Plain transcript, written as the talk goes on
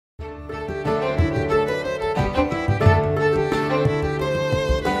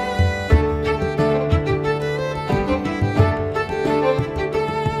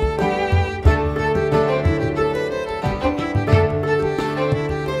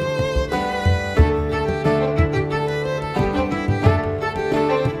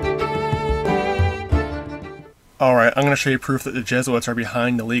I'm going to show you proof that the Jesuits are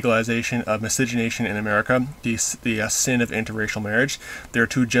behind the legalization of miscegenation in America, the sin of interracial marriage. There are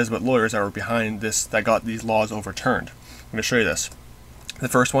 2 Jesuit lawyers that were behind this, that got these laws overturned. I'm going to show you this. The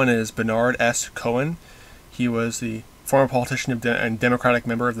first one is Bernard S. Cohen. He was the former politician and Democratic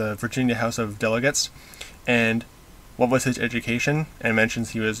member of the Virginia House of Delegates. And what was his education? And mentions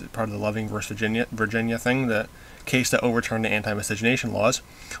he was part of the Loving versus Virginia thing, the case that overturned the anti-miscegenation laws.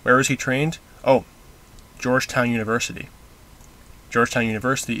 Where was he trained? Oh, Georgetown University. Georgetown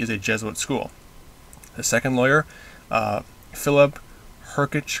University is a Jesuit school. The second lawyer, Philip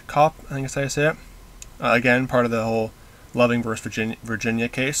Herkichkop, I think that's how you say it. Again, part of the whole Loving versus Virginia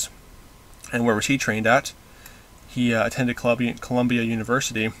case. And where was he trained at? He attended Columbia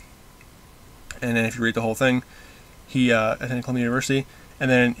University. And then if you read the whole thing, he attended Columbia University.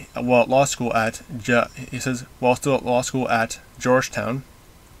 And then while at law school at, he says, while still at law school at Georgetown,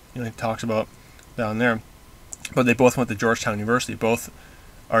 he talks about down there. But they both went to Georgetown University. Both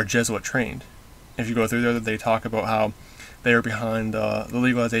are Jesuit trained. If you go through there, they talk about how they are behind the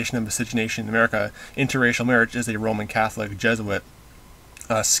legalization of miscegenation in America. Interracial marriage is a Roman Catholic Jesuit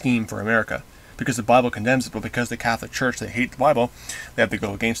scheme for America. Because the Bible condemns it, but because the Catholic Church, they hate the Bible, they have to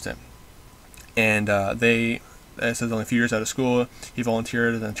go against it. And it says only a few years out of school, he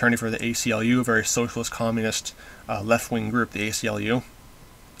volunteered as an attorney for the ACLU, a very socialist, communist, left-wing group, the ACLU.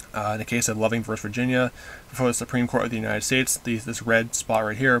 In the case of Loving versus Virginia, before the Supreme Court of the United States, this red spot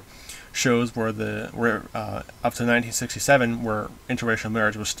right here shows where up to 1967, where interracial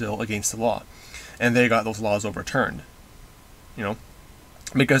marriage was still against the law, and they got those laws overturned.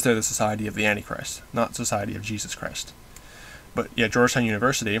 Because they're the Society of the Antichrist, not Society of Jesus Christ. But yeah, Georgetown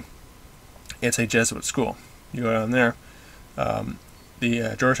University, it's a Jesuit school. You go down there.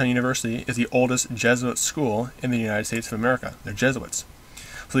 The Georgetown University is the oldest Jesuit school in the United States of America. They're Jesuits.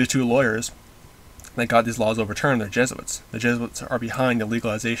 So these 2 lawyers that got these laws overturned, they're Jesuits. The Jesuits are behind the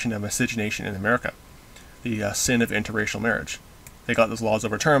legalization of miscegenation in America, the sin of interracial marriage. They got those laws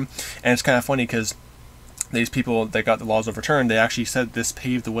overturned, and it's kind of funny because these people that got the laws overturned, they actually said this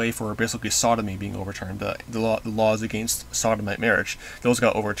paved the way for basically sodomy being overturned. The laws against sodomite marriage, those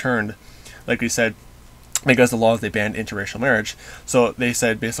got overturned, like we said, because the laws, they banned interracial marriage. So they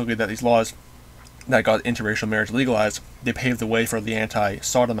said basically that these laws that got interracial marriage legalized, they paved the way for the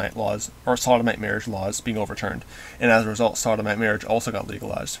anti-sodomite laws, or sodomite marriage laws, being overturned. And as a result, sodomite marriage also got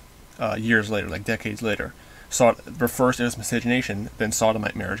legalized years later, like decades later. So first it was miscegenation, then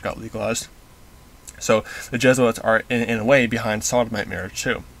sodomite marriage got legalized. So the Jesuits are, in a way, behind sodomite marriage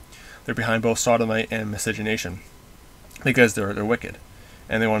too. They're behind both sodomite and miscegenation because they're wicked,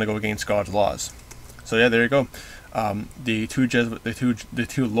 and they want to go against God's laws. So yeah, there you go. The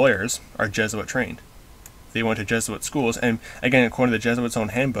 2 lawyers are Jesuit trained. They went to Jesuit schools, and again, according to the Jesuits' own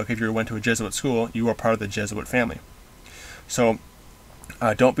handbook, if you went to a Jesuit school, you are part of the Jesuit family. So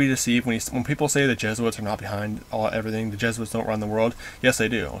don't be deceived when people say the Jesuits are not behind everything. The Jesuits don't run the world. Yes, they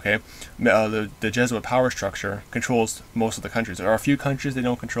do. Okay, the Jesuit power structure controls most of the countries. There are a few countries they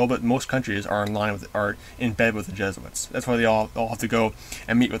don't control, but most countries are are in bed with the Jesuits. That's why they all have to go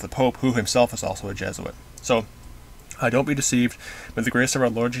and meet with the Pope, who himself is also a Jesuit. So don't be deceived. May the grace of our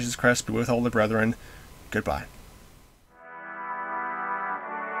Lord Jesus Christ be with all the brethren. Goodbye.